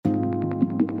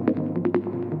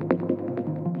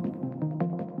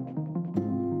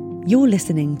You're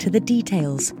listening to The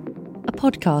Details, a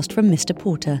podcast from Mr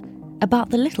Porter about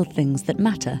the little things that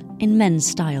matter in men's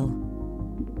style.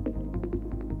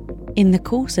 In the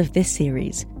course of this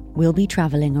series, we'll be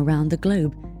travelling around the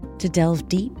globe to delve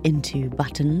deep into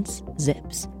buttons,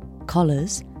 zips,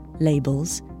 collars,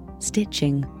 labels,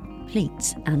 stitching,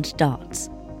 pleats and darts.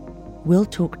 We'll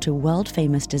talk to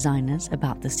world-famous designers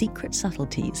about the secret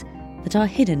subtleties that are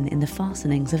hidden in the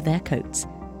fastenings of their coats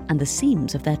and the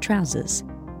seams of their trousers.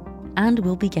 And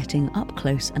we'll be getting up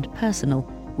close and personal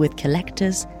with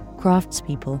collectors,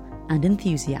 craftspeople and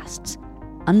enthusiasts,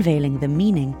 unveiling the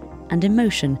meaning and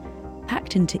emotion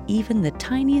packed into even the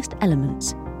tiniest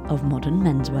elements of modern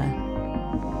menswear.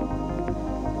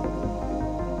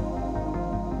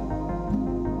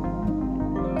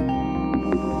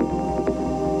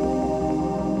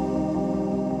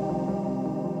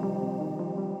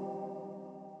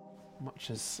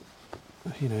 Much as,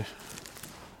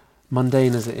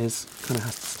 mundane as it is, kind of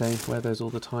has to stay, wear those all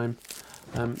the time.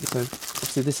 So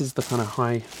obviously this is the kind of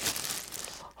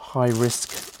high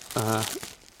risk,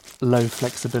 low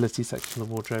flexibility section of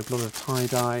the wardrobe. A lot of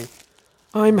tie-dye.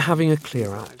 I'm having a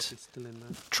clear out,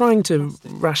 trying to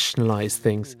rationalise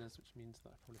things.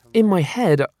 In my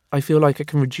head, I feel like I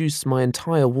can reduce my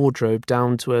entire wardrobe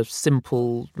down to a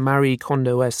simple Marie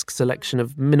Kondo-esque selection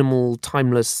of minimal,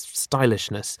 timeless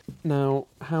stylishness. Now,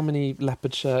 how many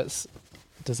leopard shirts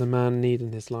does a man need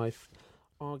in his life?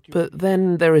 But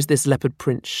then there is this leopard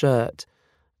print shirt,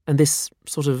 and this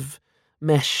sort of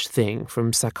mesh thing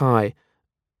from Sakai,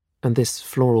 and this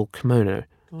floral kimono.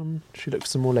 Should we look for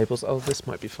some more labels? Oh, this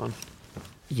might be fun.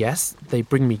 Yes, they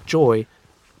bring me joy,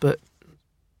 but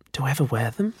do I ever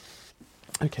wear them?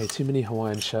 Okay, too many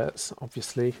Hawaiian shirts,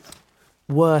 obviously.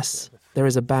 Worse, there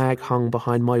is a bag hung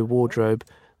behind my wardrobe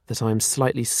that I am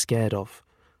slightly scared of.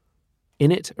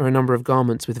 In it are a number of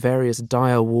garments with various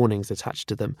dire warnings attached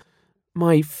to them.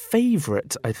 My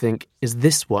favourite, I think, is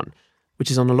this one,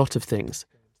 which is on a lot of things.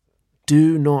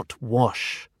 Do not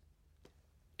wash.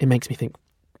 It makes me think,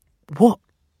 what?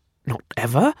 Not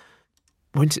ever?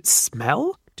 Won't it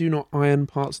smell? Do not iron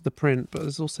parts of the print, but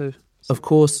there's also... Of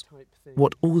course,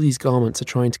 what all these garments are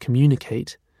trying to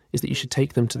communicate is that you should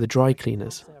take them to the dry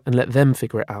cleaners and let them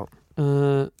figure it out.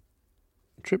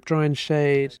 Drip, dry and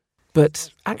shade.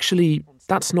 But actually,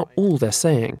 that's not all they're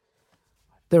saying.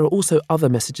 There are also other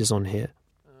messages on here.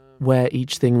 Where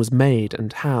each thing was made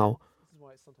and how.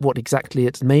 What exactly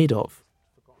it's made of.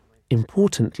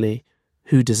 Importantly,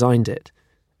 who designed it.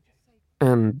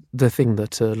 And the thing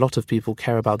that a lot of people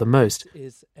care about the most,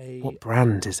 what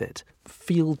brand is it?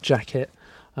 Field jacket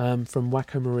from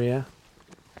Waco Maria.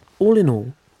 All in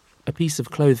all, a piece of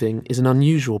clothing is an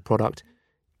unusual product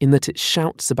in that it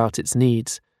shouts about its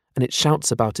needs and it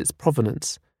shouts about its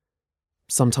provenance.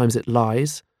 Sometimes it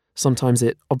lies, sometimes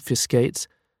it obfuscates,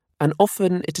 and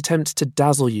often it attempts to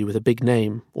dazzle you with a big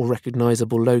name or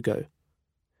recognisable logo.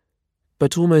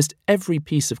 But almost every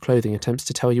piece of clothing attempts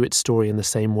to tell you its story in the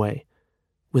same way,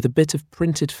 with a bit of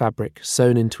printed fabric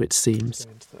sewn into its seams.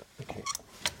 Okay.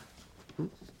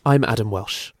 I'm Adam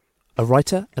Welsh, a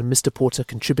writer and Mr Porter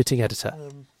contributing editor.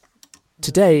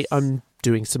 Today I'm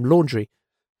doing some laundry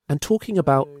and talking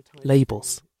about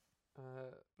labels.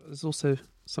 There's also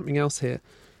something else here.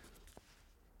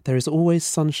 There is always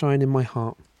sunshine in my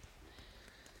heart.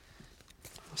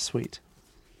 Sweet.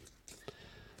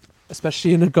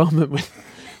 Especially in a garment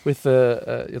with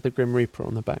the Grim Reaper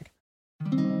on the back.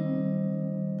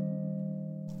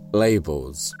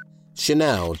 Labels.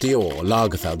 Chanel, Dior,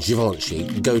 Lagerfeld,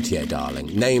 Givenchy, Gaultier,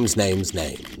 darling. Names.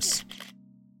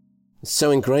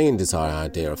 So ingrained is our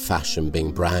idea of fashion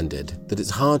being branded that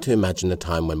it's hard to imagine a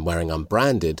time when wearing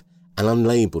unbranded and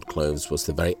unlabelled clothes was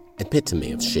the very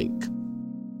epitome of chic.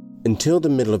 Until the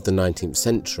middle of the 19th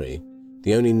century,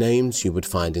 the only names you would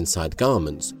find inside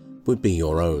garments would be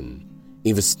your own,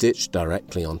 either stitched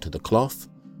directly onto the cloth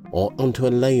or onto a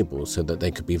label so that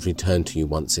they could be returned to you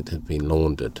once it had been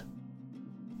laundered.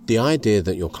 The idea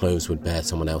that your clothes would bear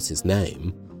someone else's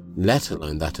name, let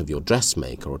alone that of your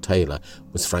dressmaker or tailor,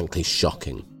 was frankly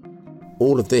shocking.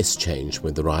 All of this changed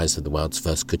with the rise of the world's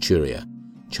first couturier,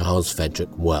 Charles Frederick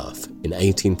Worth, in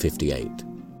 1858.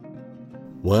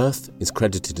 Worth is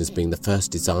credited as being the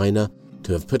first designer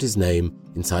to have put his name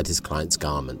inside his client's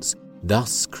garments,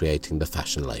 thus creating the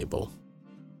fashion label.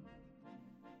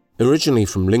 Originally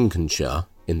from Lincolnshire,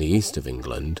 in the east of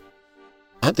England,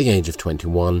 at the age of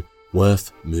 21,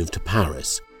 Worth moved to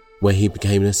Paris, where he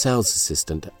became a sales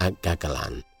assistant at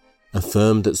Gagalan, a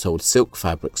firm that sold silk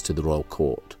fabrics to the royal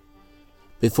court,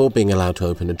 before being allowed to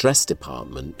open a dress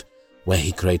department where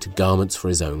he created garments for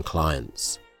his own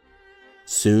clients.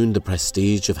 Soon the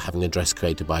prestige of having a dress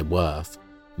created by Worth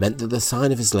meant that the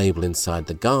sign of his label inside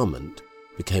the garment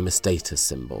became a status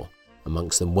symbol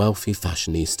amongst the wealthy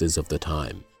fashionistas of the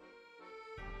time.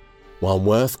 While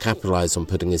Worth capitalised on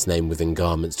putting his name within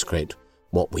garments to create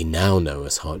what we now know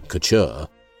as haute couture,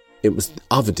 it was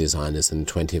other designers in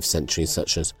the 20th century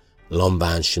such as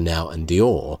Lanvin, Chanel and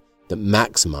Dior that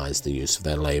maximised the use of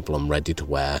their label on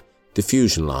ready-to-wear,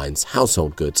 diffusion lines,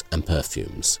 household goods and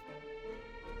perfumes.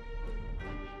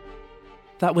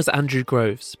 That was Andrew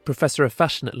Groves, Professor of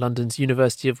Fashion at London's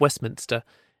University of Westminster,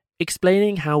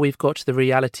 explaining how we've got to the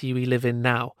reality we live in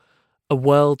now, a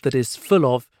world that is full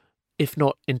of, if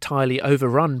not entirely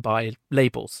overrun by,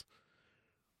 labels.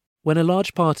 When a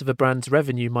large part of a brand's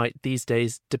revenue might these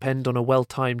days depend on a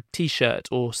well-timed t-shirt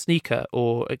or sneaker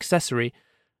or accessory,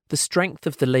 the strength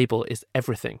of the label is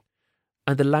everything,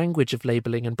 and the language of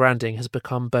labelling and branding has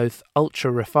become both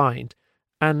ultra-refined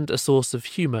and a source of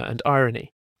humour and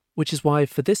irony, which is why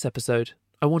for this episode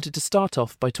I wanted to start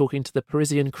off by talking to the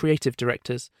Parisian creative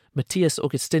directors Matthias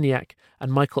Augustiniak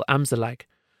and Michael Amzalag,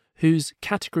 whose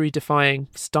category-defying,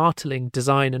 startling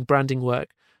design and branding work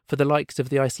for the likes of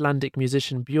the Icelandic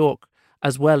musician Björk,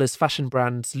 as well as fashion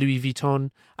brands Louis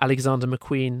Vuitton, Alexander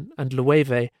McQueen and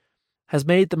Loewe, has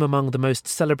made them among the most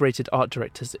celebrated art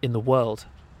directors in the world.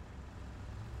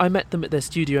 I met them at their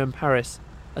studio in Paris,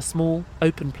 a small,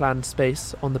 open-plan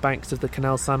space on the banks of the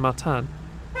Canal Saint-Martin,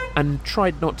 and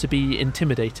tried not to be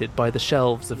intimidated by the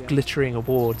shelves of glittering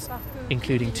awards,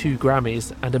 including 2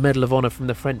 Grammys and a Medal of Honour from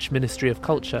the French Ministry of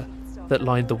Culture, that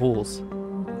lined the walls.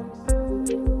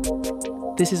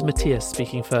 This is Matthias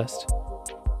speaking first.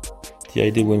 The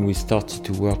idea when we started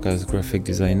to work as graphic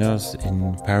designers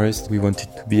in Paris, we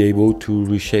wanted to be able to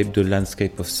reshape the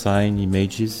landscape of sign,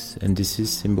 images, and indices,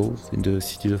 symbols in the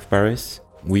city of Paris.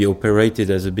 We operated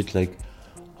as a bit like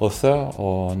author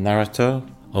or narrator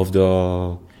of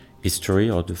the history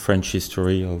or the French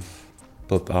history of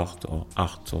pop art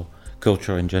or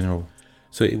culture in general.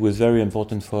 So it was very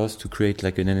important for us to create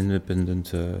like an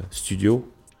independent studio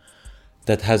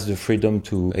that has the freedom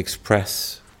to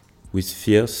express with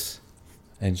fierce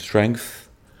and strength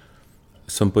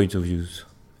some point of views.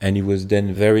 And it was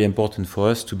then very important for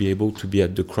us to be able to be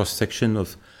at the cross-section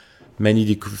of many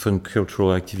different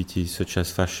cultural activities such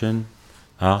as fashion,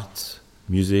 art,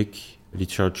 music,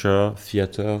 literature,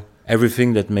 theatre,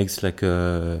 everything that makes like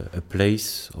a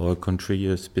place or a country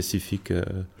a specific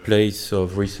place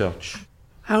of research.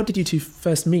 How did you two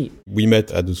first meet? We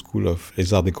met at the School of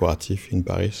Les Arts Décoratifs in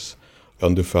Paris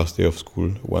on the first day of school,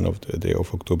 one of the day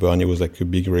of October, and it was like a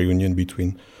big reunion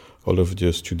between all of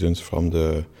the students from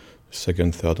the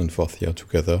 2nd, 3rd and 4th year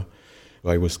together.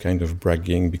 I was kind of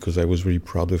bragging because I was really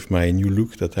proud of my new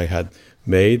look that I had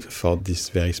made for this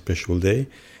very special day.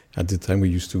 At the time we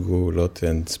used to go a lot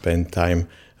and spend time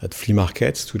at flea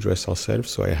markets to dress ourselves,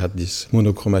 so I had this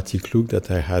monochromatic look that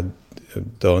I had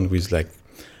done with like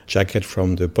jacket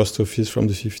from the post office from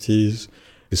the 50s,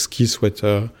 a ski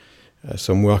sweater,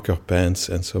 some worker pants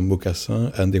and some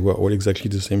moccasins, and they were all exactly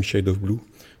the same shade of blue.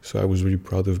 So I was really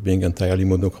proud of being entirely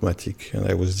monochromatic, and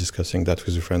I was discussing that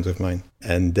with a friend of mine.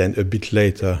 And then a bit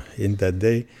later in that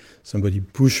day, somebody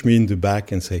pushed me in the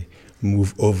back and say,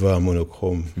 "Move over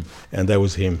monochrome," and that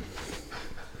was him.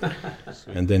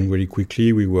 And then really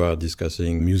quickly we were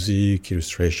discussing music,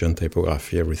 illustration,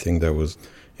 typography, everything that was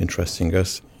interesting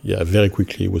us. Yeah, very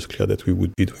quickly it was clear that we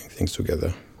would be doing things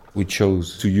together. We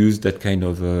chose to use that kind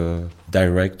of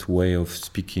direct way of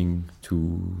speaking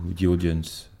to the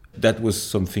audience. That was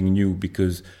something new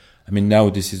because, I mean, now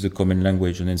this is a common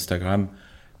language on Instagram.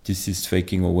 This is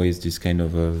taking always this kind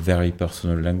of a very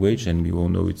personal language, and we all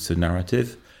know it's a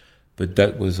narrative. But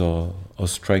that was our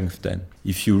strength then.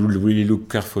 If you really look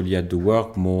carefully at the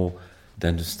work, more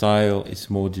than the style, it's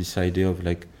more this idea of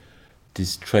like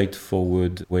this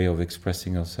straightforward way of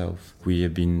expressing ourselves. We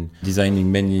have been designing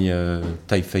many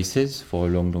typefaces for a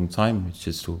long, long time. It's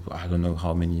just, I don't know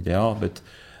how many there are, but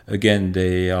again,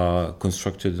 they are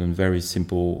constructed on very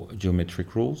simple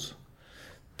geometric rules.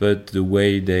 But the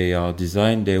way they are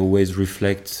designed, they always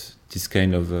reflect this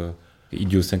kind of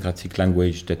idiosyncratic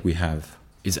language that we have.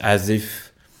 It's as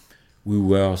if we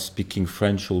were speaking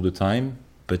French all the time,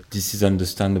 but this is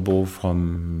understandable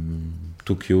from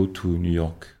Tokyo to New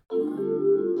York.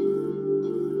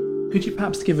 Could you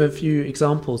perhaps give a few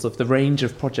examples of the range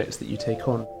of projects that you take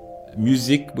on?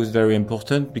 Music was very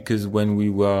important because when we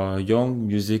were young,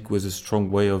 music was a strong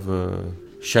way of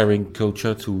sharing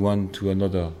culture to one to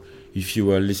another. If you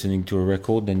were listening to a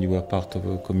record, then you were part of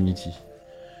a community.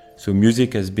 So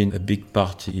music has been a big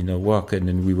part in our work, and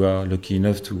then we were lucky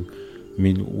enough to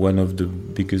meet one of the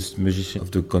biggest musicians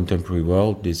of the contemporary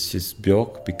world. This is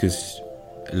Björk, because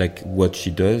like what she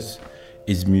does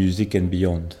is music and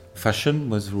beyond. Fashion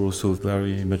was also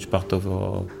very much part of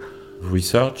our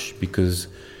research, because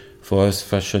for us,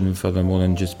 fashion, furthermore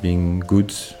than just being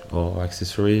goods or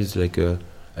accessories, like a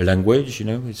language,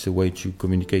 it's a way to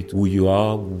communicate who you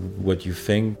are, what you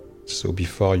think. So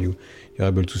before you're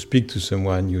able to speak to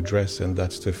someone, you dress, and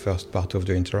that's the first part of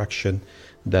the interaction.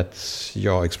 That's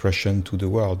your expression to the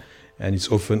world. And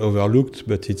it's often overlooked,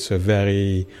 but it's a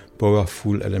very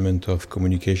powerful element of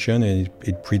communication, and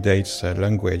it predates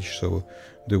language. So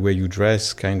the way you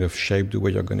dress kind of shape the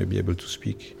way you're going to be able to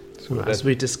speak. So as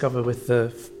we discover with the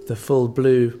full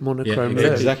blue monochrome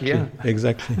look.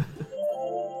 Exactly.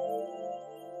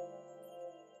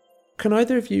 Can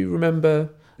either of you remember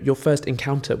your first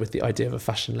encounter with the idea of a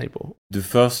fashion label? The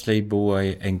first label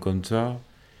I encountered,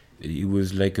 it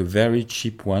was like a very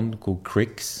cheap one called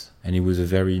Cricks, and it was a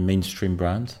very mainstream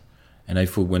brand. And I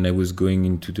thought when I was going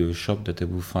into the shop that I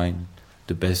would find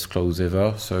the best clothes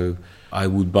ever, so I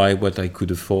would buy what I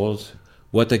could afford.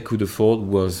 What I could afford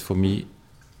was, for me,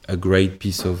 a great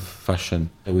piece of fashion.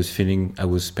 I was feeling I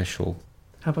was special.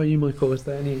 How about you, Michael? Was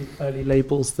there any early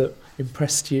labels that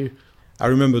impressed you? I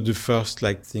remember the first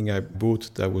thing I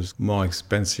bought that was more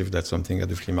expensive than something at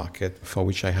the flea market, for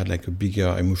which I had a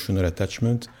bigger emotional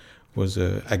attachment, was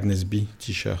a Agnes B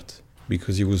t-shirt,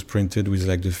 because it was printed with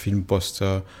the film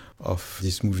poster of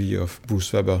this movie of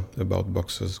Bruce Weber about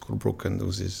boxers called Broken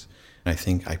Noses. I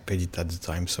think I paid it at the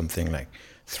time something like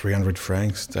 300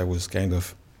 francs. That was kind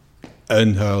of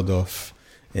unheard of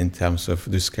in terms of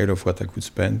the scale of what I could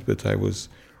spend, but I was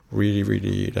really,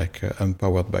 really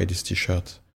empowered by this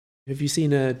t-shirt. Have you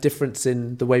seen a difference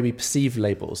in the way we perceive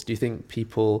labels? Do you think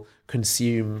people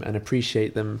consume and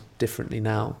appreciate them differently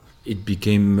now? It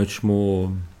became much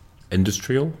more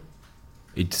industrial.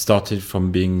 It started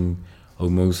from being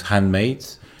almost handmade.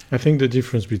 I think the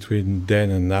difference between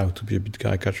then and now, to be a bit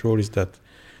caricatural, is that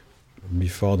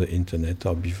before the internet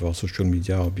or before social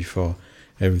media or before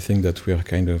everything that we are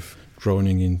kind of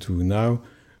drowning into now,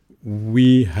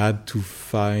 we had to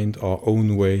find our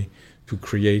own way to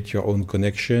create your own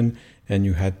connection, and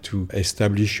you had to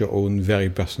establish your own very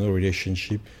personal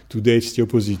relationship. Today it's the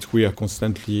opposite. We are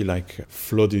constantly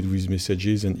flooded with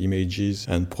messages and images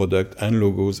and product and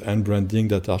logos and branding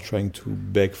that are trying to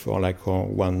beg for our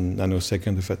 1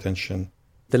 nanosecond of attention.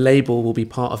 The label will be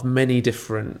part of many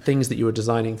different things that you are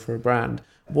designing for a brand.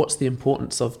 What's the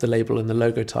importance of the label and the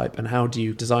logo type, and how do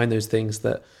you design those things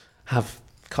that have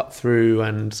cut through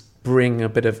and bring a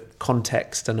bit of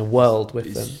context and a world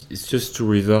with them? It's just to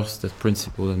reverse that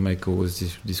principle that Michael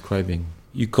was describing.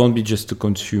 You can't be just a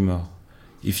consumer.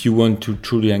 If you want to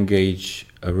truly engage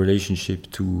a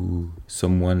relationship to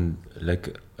someone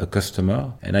like a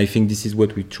customer, and I think this is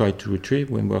what we try to retrieve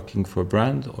when working for a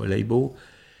brand or label,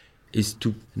 is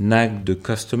to nag the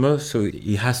customer, so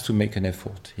he has to make an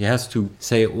effort. He has to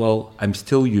say, well, I'm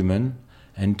still human,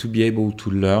 and to be able to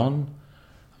learn,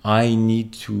 I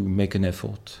need to make an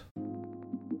effort.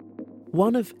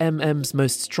 One of MM's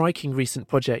most striking recent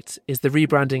projects is the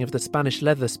rebranding of the Spanish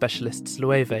leather specialists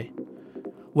Loewe.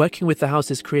 Working with the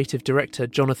house's creative director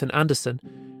Jonathan Anderson,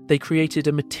 they created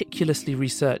a meticulously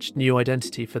researched new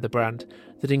identity for the brand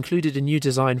that included a new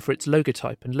design for its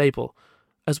logotype and label,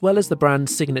 as well as the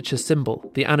brand's signature symbol,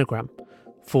 the anagram,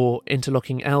 4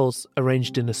 interlocking L's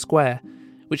arranged in a square,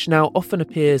 which now often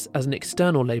appears as an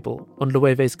external label on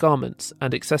Loewe's garments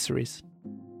and accessories.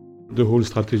 The whole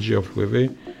strategy of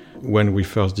Loewe, when we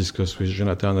first discussed with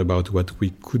Jonathan about what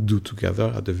we could do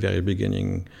together at the very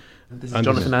beginning. This is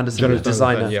Jonathan Anderson, the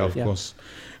designer. Yeah, of course.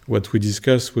 What we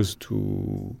discussed was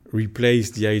to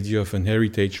replace the idea of an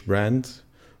heritage brand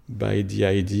by the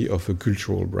idea of a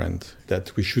cultural brand.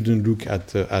 That we shouldn't look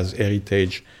at as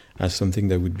heritage as something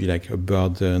that would be a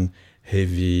burden,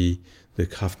 heavy, the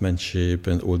craftsmanship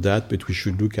and all that, but we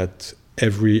should look at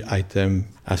every item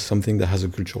as something that has a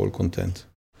cultural content.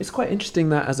 It's quite interesting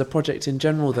that as a project in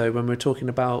general, though, when we're talking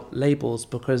about labels,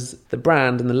 because the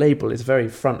brand and the label is very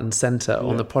front and centre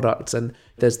on the products, and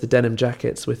there's the denim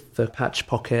jackets with the patch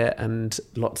pocket and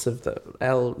lots of the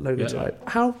L logotype. Yeah.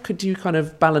 How could you kind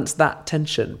of balance that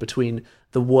tension between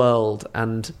the world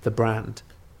and the brand?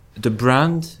 The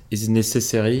brand is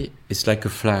necessary. It's like a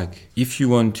flag. If you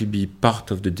want to be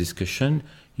part of the discussion,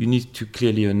 you need to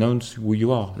clearly announce who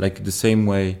you are, like the same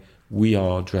way we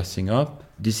are dressing up.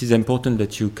 This is important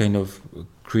that you kind of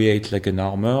create an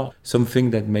armor,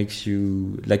 something that makes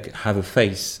you have a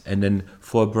face. And then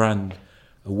for a brand,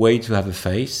 a way to have a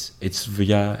face, it's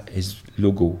via his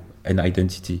logo and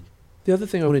identity. The other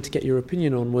thing I wanted to get your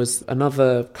opinion on was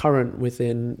another current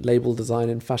within label design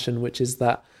and fashion, which is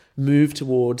that move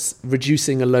towards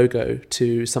reducing a logo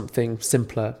to something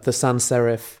simpler. The sans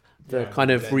serif, the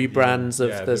kind of rebrands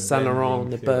of the Saint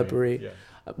Laurent, the Burberry.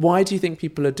 Why do you think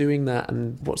people are doing that,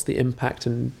 and what's the impact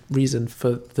and reason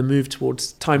for the move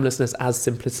towards timelessness as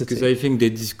simplicity? Because I think they're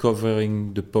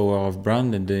discovering the power of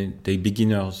brand and they're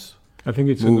beginners. I think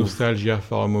it's a nostalgia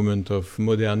for a moment of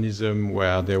modernism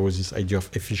where there was this idea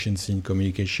of efficiency in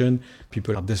communication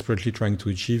people are desperately trying to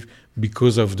achieve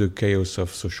because of the chaos of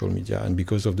social media and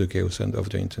because of the chaos of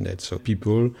the internet. So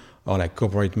people, or like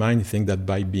corporate mind, think that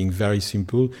by being very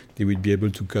simple, they will be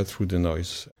able to cut through the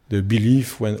noise. The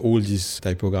belief when all this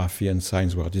typography and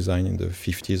signs were designed in the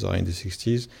 50s or in the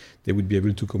 60s, they would be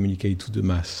able to communicate to the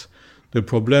mass. The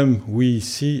problem we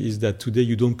see is that today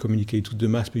you don't communicate to the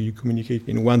mass, but you communicate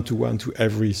in one-to-one to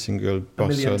every single person. 1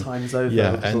 million times over.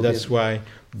 Yeah, and that's why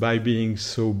by being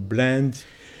so bland,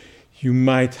 you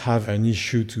might have an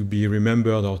issue to be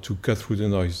remembered or to cut through the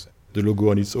noise. The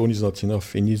logo on its own is not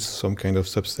enough. It needs some kind of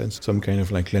substance, some kind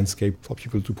of like landscape for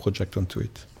people to project onto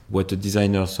it. What a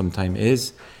designer sometimes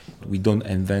is, we don't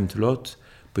invent a lot,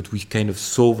 but we kind of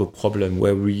solve a problem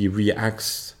where we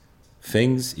react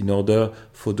things in order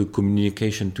for the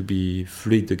communication to be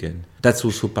fluid again. That's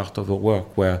also part of our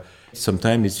work, where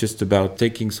sometimes it's just about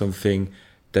taking something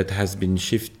that has been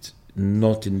shifted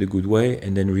not in the good way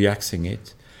and then reacting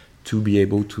it to be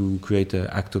able to create an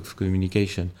act of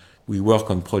communication. We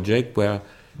work on projects where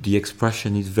the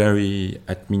expression is very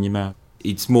at minima.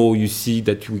 It's more you see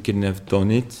that we can have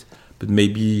done it, but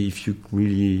maybe if you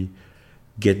really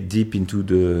get deep into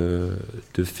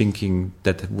the thinking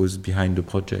that was behind the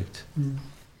project.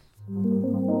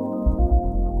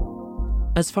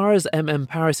 As far as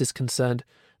Paris is concerned,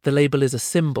 the label is a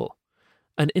symbol,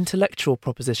 an intellectual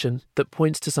proposition that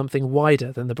points to something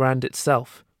wider than the brand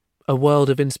itself, a world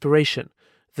of inspiration,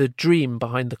 the dream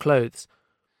behind the clothes.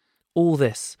 All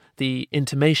this, the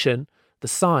intimation, the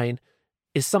sign,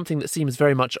 is something that seems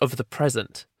very much of the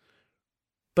present.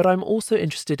 But I'm also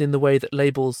interested in the way that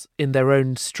labels, in their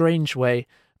own strange way,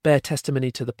 bear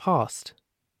testimony to the past.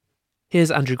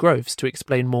 Here's Andrew Groves to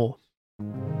explain more.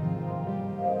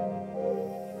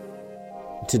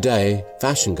 Today,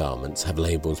 fashion garments have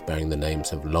labels bearing the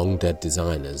names of long-dead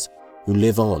designers who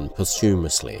live on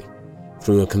posthumously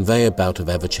through a conveyor belt of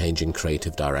ever-changing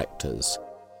creative directors.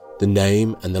 The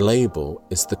name and the label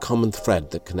is the common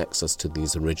thread that connects us to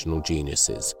these original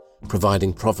geniuses,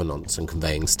 providing provenance and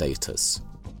conveying status.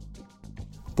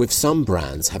 With some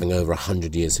brands having over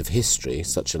 100 years of history,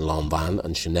 such as Lanvin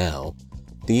and Chanel,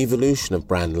 the evolution of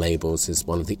brand labels is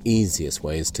one of the easiest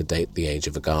ways to date the age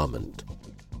of a garment.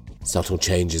 Subtle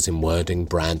changes in wording,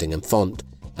 branding and font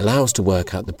allow us to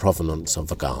work out the provenance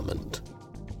of a garment.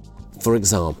 For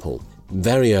example,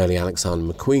 very early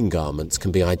Alexander McQueen garments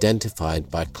can be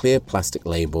identified by a clear plastic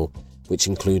label which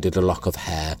included a lock of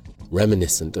hair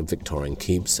reminiscent of Victorian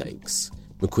keepsakes.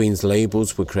 McQueen's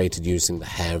labels were created using the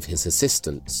hair of his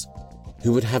assistants,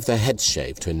 who would have their heads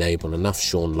shaved to enable enough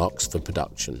shorn locks for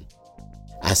production.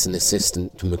 As an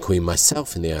assistant to McQueen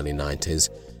myself in the early 90s,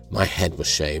 my head was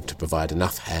shaved to provide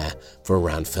enough hair for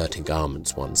around 30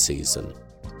 garments one season.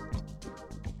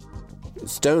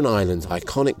 Stone Island's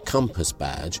iconic compass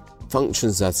badge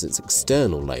functions as its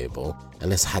external label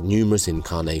and has had numerous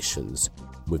incarnations,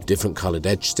 with different coloured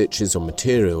edge stitches or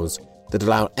materials that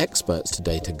allow experts to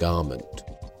date a garment,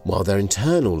 while their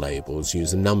internal labels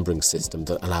use a numbering system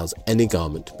that allows any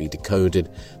garment to be decoded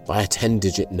by a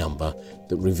 10-digit number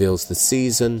that reveals the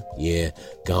season, year,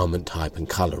 garment type and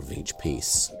colour of each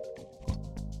piece.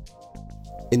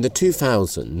 In the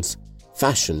 2000s,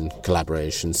 fashion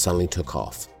collaborations suddenly took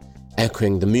off,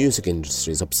 echoing the music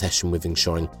industry's obsession with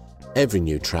ensuring every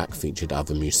new track featured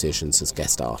other musicians as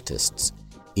guest artists,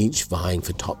 each vying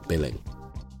for top billing.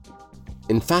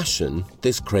 In fashion,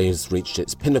 this craze reached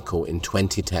its pinnacle in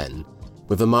 2010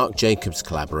 with a Marc Jacobs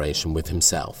collaboration with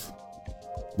himself,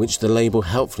 which the label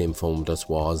helpfully informed us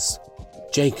was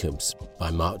Jacobs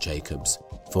by Marc Jacobs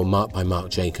for Marc by Marc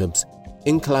Jacobs,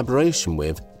 in collaboration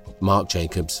with Marc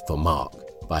Jacobs for Marc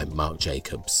by Marc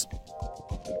Jacobs.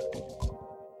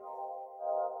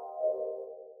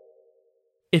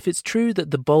 If it's true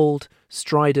that the bold,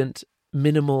 strident,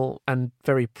 minimal and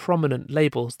very prominent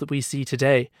labels that we see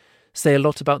today say a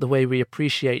lot about the way we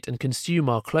appreciate and consume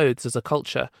our clothes as a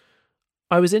culture,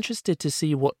 I was interested to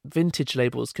see what vintage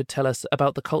labels could tell us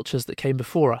about the cultures that came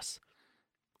before us.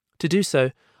 To do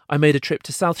so, I made a trip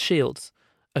to South Shields,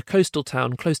 a coastal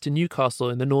town close to Newcastle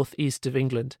in the northeast of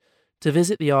England, to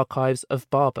visit the archives of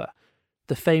Barbour,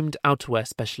 the famed outerwear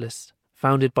specialist,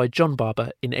 founded by John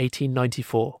Barbour in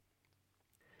 1894.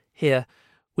 Here,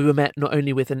 we were met not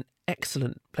only with an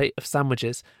excellent plate of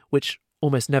sandwiches, which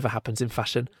almost never happens in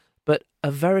fashion, but a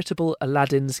veritable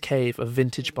Aladdin's cave of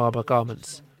vintage Barbour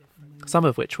garments, some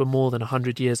of which were more than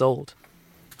 100 years old.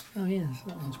 Oh yes,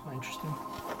 that one's quite interesting.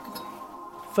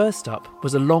 First up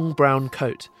was a long brown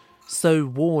coat, so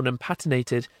worn and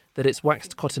patinated that its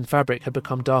waxed cotton fabric had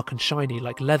become dark and shiny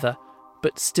like leather,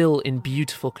 but still in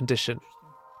beautiful condition.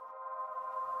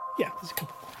 Yeah, there's a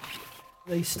couple.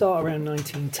 They start around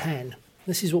 1910.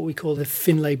 This is what we call the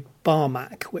Finlay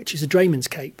Barmac, which is a drayman's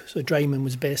cape. So a drayman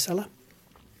was a beer seller.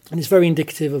 And it's very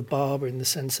indicative of Barbour in the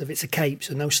sense of it's a cape,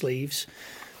 so no sleeves.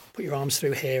 Put your arms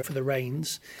through here for the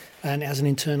reins. And it has an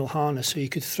internal harness, so you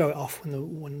could throw it off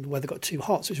when the weather got too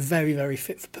hot. So it's very, very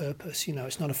fit for purpose. You know,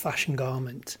 it's not a fashion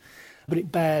garment. But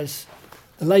it bears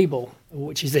the label,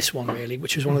 which is this one really,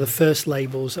 which was one of the first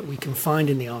labels that we can find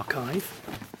in the archive.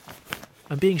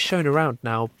 I'm being shown around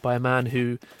now by a man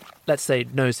who, let's say,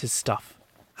 knows his stuff.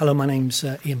 Hello, my name's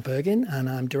Ian Bergin, and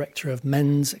I'm Director of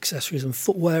Men's Accessories and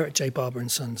Footwear at J. Barbour &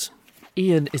 Sons.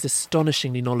 Ian is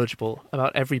astonishingly knowledgeable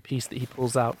about every piece that he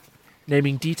pulls out,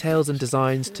 naming details and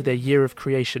designs to their year of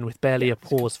creation with barely a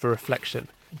pause for reflection.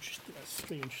 That's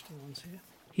three interesting ones here.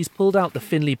 He's pulled out the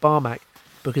Finlay Barmac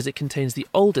because it contains the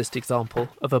oldest example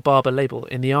of a Barbour label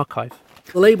in the archive.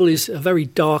 The label is a very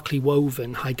darkly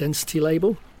woven, high-density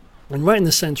label. And right in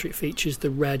the centre it features the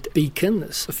red beacon.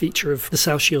 That's a feature of the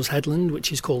South Shields headland,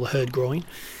 which is called the Herd Groin.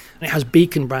 And it has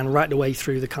beacon brand right the way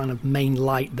through the kind of main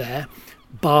light there.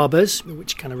 Barbours,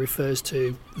 which kind of refers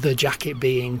to the jacket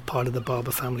being part of the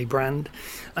Barbour family brand.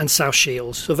 And South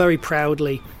Shields. So very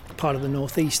proudly part of the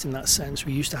northeast in that sense.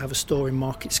 We used to have a store in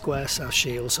Market Square, South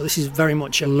Shields. So this is very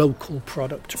much a local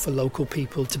product for local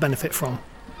people to benefit from.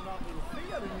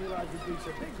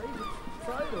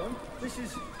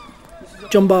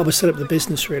 John Barbour set up the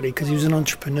business really because he was an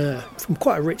entrepreneur from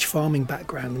quite a rich farming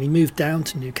background, and he moved down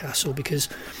to Newcastle because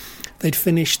they'd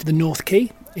finished the North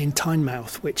Quay in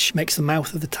Tynemouth, which makes the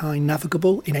mouth of the Tyne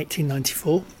navigable, in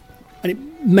 1894. And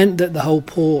it meant that the whole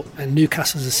port and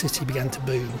Newcastle as a city began to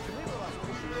boom.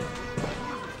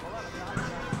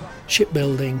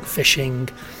 Shipbuilding, fishing,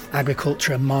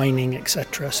 agriculture, mining,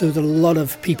 etc. So there were a lot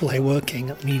of people here working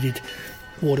that needed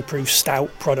waterproof,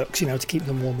 stout products, to keep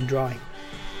them warm and dry.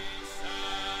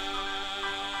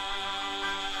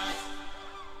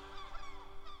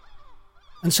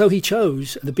 And so he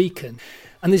chose the beacon.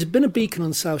 And there's been a beacon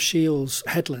on South Shields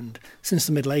headland since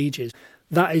the Middle Ages.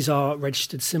 That is our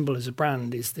registered symbol as a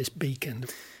brand, is this beacon,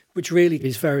 which really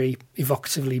is very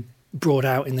evocatively brought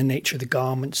out in the nature of the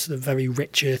garments, the very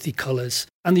rich earthy colours,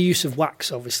 and the use of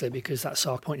wax, obviously, because that's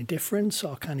our point of difference,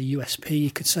 our kind of USP, you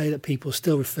could say, that people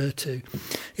still refer to,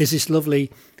 is this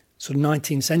lovely sort of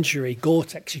 19th century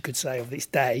Gore-Tex, you could say, of its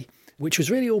day, which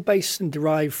was really all based and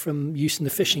derived from use in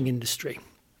the fishing industry.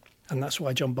 And that's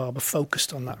why John Barbour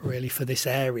focused on that really for this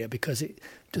area, because it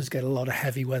does get a lot of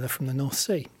heavy weather from the North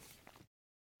Sea.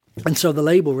 And so the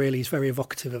label really is very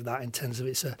evocative of that in terms of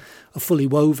it's a fully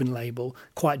woven label,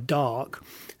 quite dark.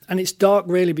 And it's dark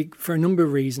really for a number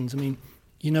of reasons. I mean,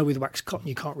 with waxed cotton,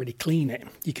 you can't really clean it.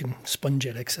 You can sponge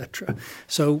it, etc.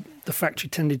 So the factory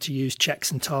tended to use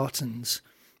checks and tartans,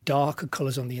 darker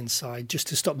colours on the inside, just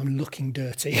to stop them looking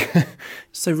dirty.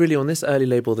 So really on this early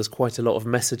label there's quite a lot of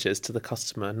messages to the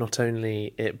customer, not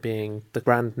only it being the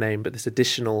brand name, but this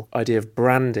additional idea of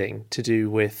branding to do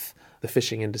with the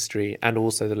fishing industry and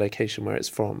also the location where it's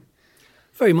from.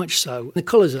 Very much so. The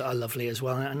colours are lovely as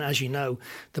well, and as you know,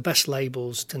 the best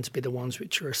labels tend to be the ones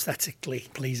which are aesthetically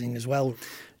pleasing as well.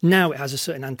 Now it has a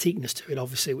certain antiqueness to it,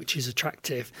 obviously, which is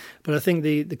attractive, but I think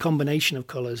the combination of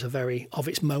colours are very of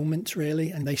its moment, really,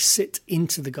 and they sit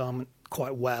into the garment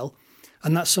quite well.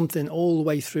 And that's something all the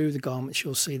way through the garments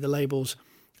you'll see. The labels,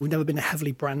 we've never been a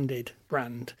heavily branded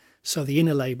brand, so the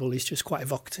inner label is just quite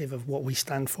evocative of what we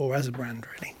stand for as a brand,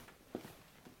 really.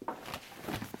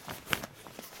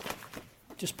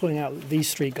 Just pulling out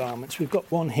these three garments, we've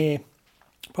got one here,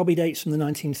 probably dates from the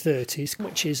 1930s,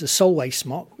 which is a Solway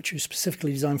smock, which was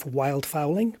specifically designed for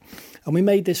wildfowling. And we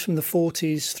made this from the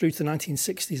 40s through to the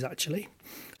 1960s, actually.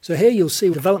 So here you'll see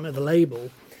the development of the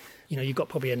label. You've got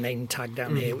probably a name tag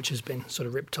down here, which has been sort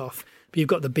of ripped off. But you've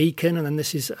got the beacon, and then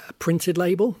this is a printed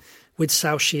label with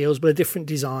South Shields, but a different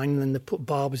design, and then they put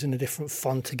Barbour's in a different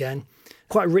font again.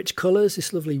 Quite rich colours,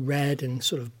 this lovely red and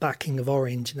sort of backing of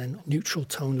orange, and then neutral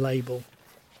tone label.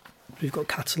 We've got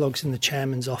catalogues in the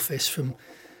chairman's office from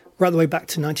right the way back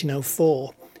to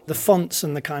 1904. The fonts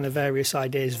and the kind of various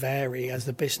ideas vary as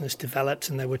the business developed,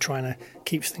 and they were trying to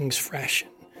keep things fresh.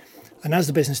 And as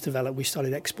the business developed, we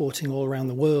started exporting all around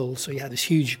the world. So you had this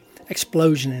huge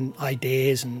explosion in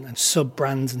ideas and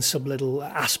sub-brands and sub-little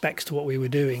aspects to what we were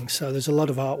doing. So there's a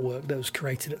lot of artwork that was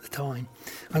created at the time.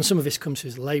 And some of this comes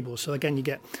through the label. So again, you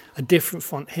get a different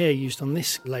font here used on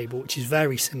this label, which is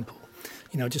very simple.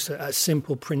 Just a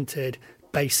simple printed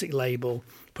basic label,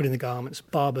 put in the garments,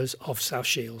 Barbour's of South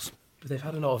Shields. But they've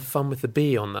had a lot of fun with the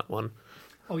B on that one.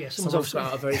 Oh yeah, someone's got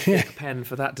out a very thick pen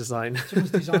for that design.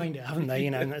 Someone's designed it, haven't they?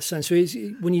 In that sense. So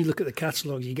when you look at the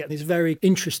catalogues, you get this very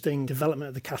interesting development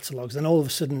of the catalogues. Then all of a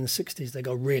sudden in the 60s, they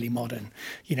go really modern,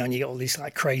 and you get all these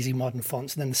like crazy modern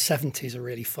fonts. And then the 70s are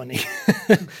really funny.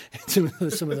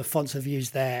 Some of the fonts I've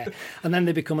used there, and then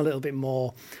they become a little bit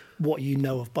more what you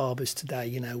know of Barbour's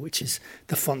today, which is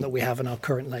the font that we have in our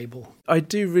current label. I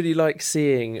do really like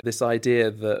seeing this idea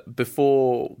that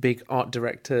before big art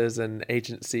directors and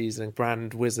agencies and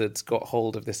brand wizards got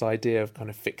hold of this idea of kind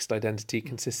of fixed identity,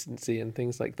 consistency and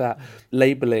things like that,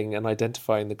 labelling and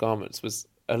identifying the garments was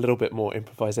a little bit more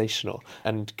improvisational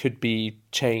and could be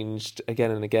changed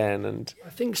again and again. And I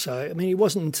think so. I mean, it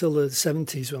wasn't until the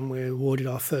 70s when we awarded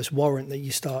our first warrant that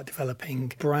you start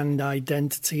developing brand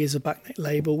identity as a backnet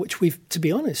label, which we've, to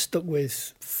be honest, stuck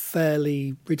with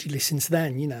fairly rigidly since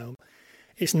then.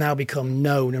 It's now become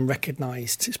known and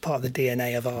recognised. It's part of the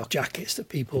DNA of our jackets that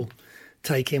people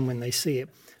take in when they see it.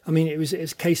 I mean, it was a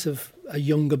case of a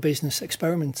younger business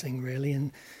experimenting, really,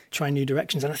 and trying new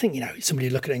directions. And I think, somebody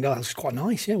look at it and go, oh, that's quite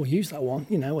nice. Yeah, we'll use that one,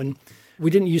 and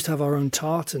we didn't used to have our own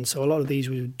tartan. So a lot of these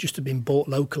would just have been bought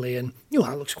locally and,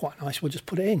 that looks quite nice. We'll just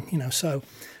put it in, So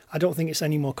I don't think it's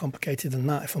any more complicated than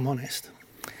that, if I'm honest.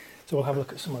 So we'll have a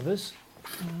look at some others.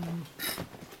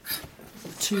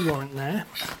 2 warrant there.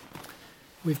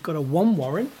 We've got a 1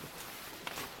 warrant.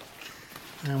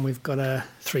 And we've got a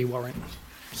 3 warrant.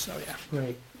 So, yeah.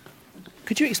 Right.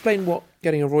 Could you explain what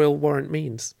getting a royal warrant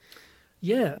means?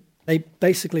 Yeah, they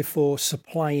basically for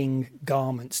supplying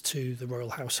garments to the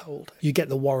royal household. You get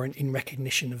the warrant in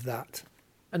recognition of that.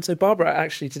 And so Barbour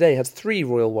actually today has 3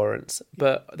 royal warrants,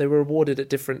 but they were awarded at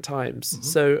different times. Mm-hmm.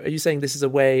 So are you saying this is a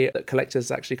way that collectors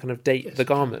actually kind of date the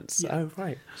garments? Yeah. Oh,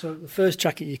 right. So the first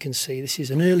jacket you can see, this is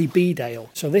an early Bedale.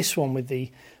 So this one with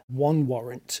the 1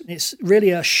 warrant, it's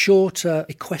really a shorter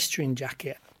equestrian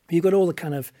jacket. You've got all the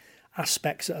kind of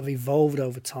aspects that have evolved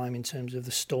over time in terms of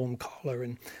the storm collar,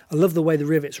 and I love the way the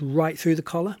rivet's right through the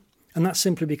collar, and that's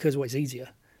simply because it's easier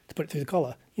to put it through the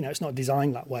collar. It's not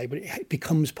designed that way, but it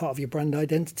becomes part of your brand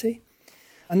identity.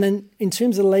 And then in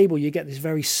terms of the label, you get this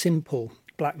very simple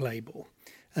black label,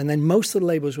 and then most of the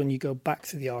labels, when you go back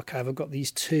to the archive, have got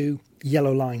these 2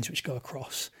 yellow lines which go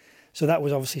across. So that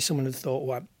was obviously someone had thought,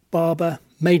 well, Barbour,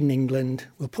 made in England,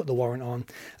 we'll put the warrant on,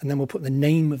 and then we'll put the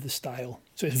name of the style.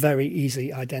 So it's very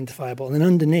easily identifiable. And then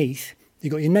underneath,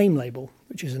 you've got your name label,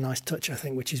 which is a nice touch, I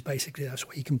think, which is basically that's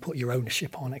where you can put your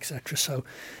ownership on, etc. So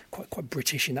quite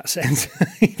British in that sense.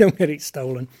 You don't get it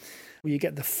stolen. You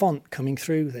get the font coming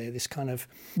through there, this kind of,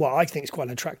 I think it's quite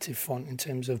an attractive font in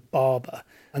terms of Barbour.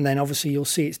 And then obviously you'll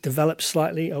see it's developed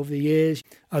slightly over the years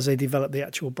as they develop the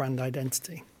actual brand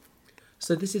identity.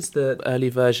 So this is the early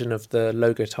version of the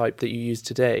logo type that you use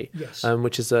today, yes.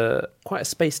 Which is quite a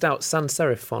spaced out sans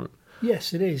serif font.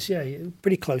 Yes, it is. Yeah,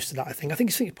 pretty close to that, I think. I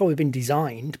think it's probably been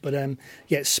designed, but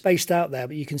it's spaced out there.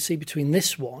 But you can see between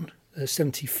this one,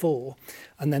 74,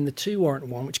 and then the 2 warrant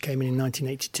one, which came in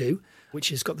 1982, which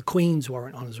has got the Queen's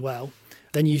warrant on as well.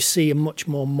 Then you see a much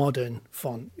more modern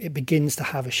font. It begins to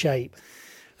have a shape.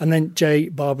 And then J.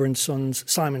 Barbour and Sons,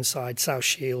 Simonside, South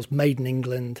Shields, Made in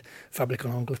England, Fabrique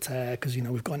en Angleterre, because,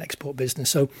 we've got an export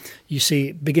business. So you see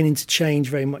it beginning to change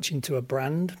very much into a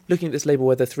brand. Looking at this label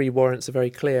where the 3 warrants are very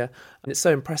clear, and it's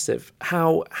so impressive,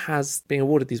 how has being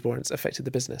awarded these warrants affected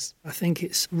the business? I think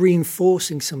it's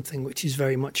reinforcing something which is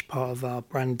very much part of our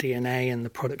brand DNA and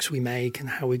the products we make and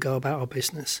how we go about our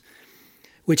business,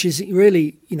 which is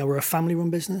really, we're a family-run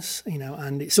business,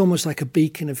 and it's almost like a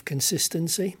beacon of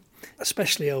consistency.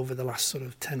 Especially over the last sort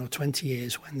of 10 or 20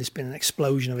 years when there's been an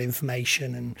explosion of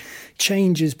information and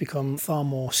change has become far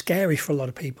more scary for a lot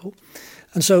of people.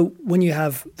 And so when you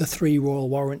have the 3 royal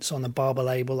warrants on the Barbour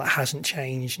label that hasn't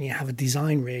changed, and you have a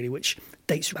design really which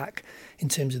dates back in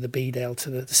terms of the Bedale to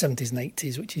the 70s and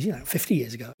 80s, which is, 50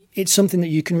 years ago, it's something that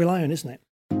you can rely on, isn't it?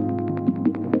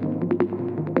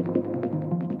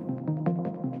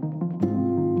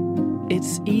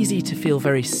 It's easy to feel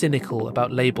very cynical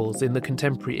about labels in the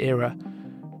contemporary era.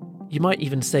 You might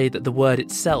even say that the word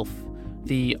itself,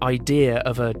 the idea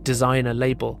of a designer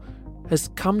label, has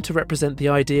come to represent the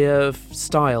idea of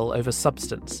style over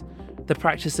substance, the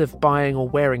practice of buying or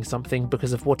wearing something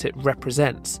because of what it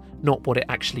represents, not what it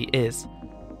actually is.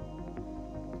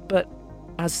 But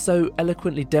as so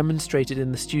eloquently demonstrated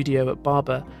in the studio at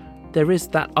Barbour, there is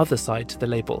that other side to the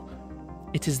label.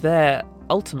 It is there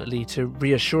ultimately to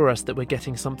reassure us that we're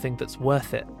getting something that's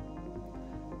worth it.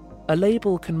 A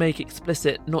label can make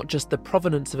explicit not just the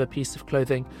provenance of a piece of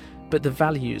clothing, but the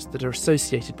values that are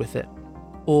associated with it,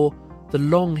 or the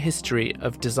long history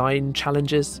of design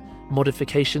challenges,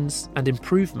 modifications, and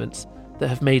improvements that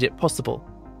have made it possible.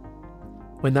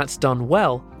 When that's done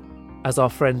well, As our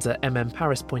friends at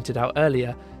Paris pointed out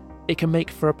earlier, it can make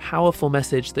for a powerful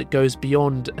message that goes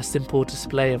beyond a simple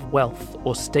display of wealth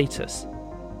or status.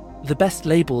 The best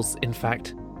labels, in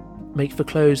fact, make for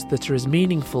clothes that are as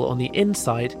meaningful on the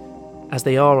inside as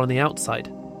they are on the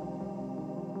outside.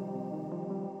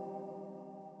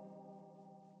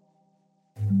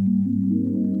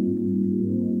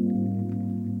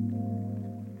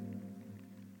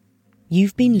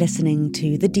 You've been listening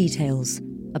to The Details,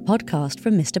 a podcast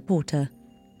from Mr Porter,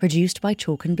 produced by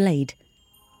Chalk and Blade.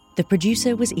 The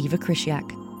producer was Eva Krisiak.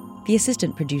 The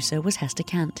assistant producer was Hester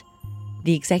Cant.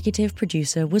 The executive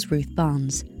producer was Ruth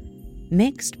Barnes.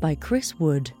 Mixed by Chris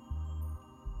Wood.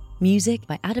 Music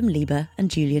by Adam Lieber and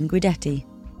Julian Guidetti.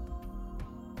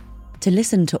 To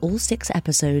listen to all 6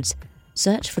 episodes,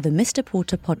 search for the Mr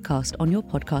Porter podcast on your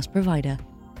podcast provider,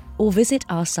 or visit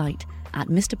our site at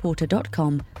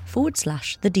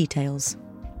mrporter.com/the details.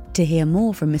 To hear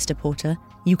more from Mr Porter,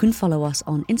 you can follow us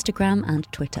on Instagram and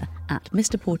Twitter at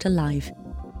Mr Porter Live,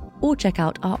 or check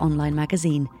out our online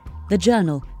magazine, The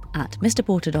Journal, at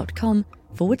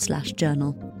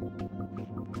mrporter.com/journal.